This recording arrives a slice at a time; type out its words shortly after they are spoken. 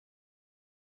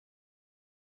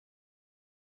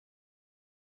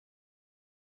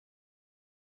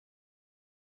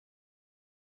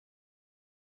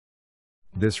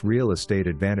This Real Estate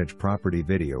Advantage property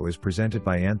video is presented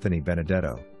by Anthony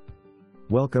Benedetto.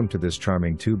 Welcome to this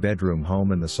charming 2-bedroom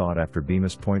home in the sought-after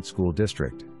Bemus Point School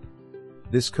District.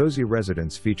 This cozy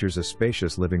residence features a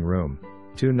spacious living room,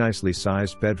 2 nicely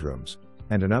sized bedrooms,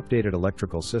 and an updated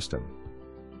electrical system.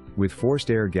 With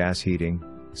forced air gas heating,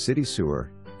 city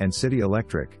sewer, and city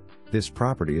electric, this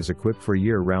property is equipped for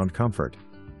year-round comfort.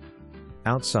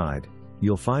 Outside,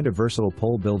 you'll find a versatile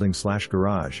pole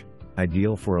building/garage,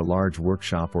 ideal for a large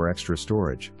workshop or extra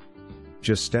storage.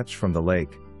 Just steps from the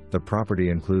lake, the property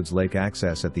includes lake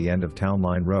access at the end of Town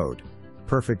Line Road,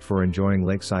 perfect for enjoying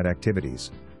lakeside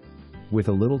activities. With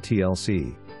a little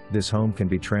TLC, this home can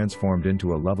be transformed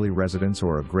into a lovely residence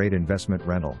or a great investment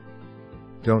rental.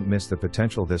 Don't miss the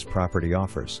potential this property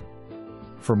offers.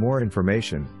 For more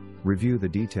information, review the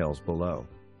details below.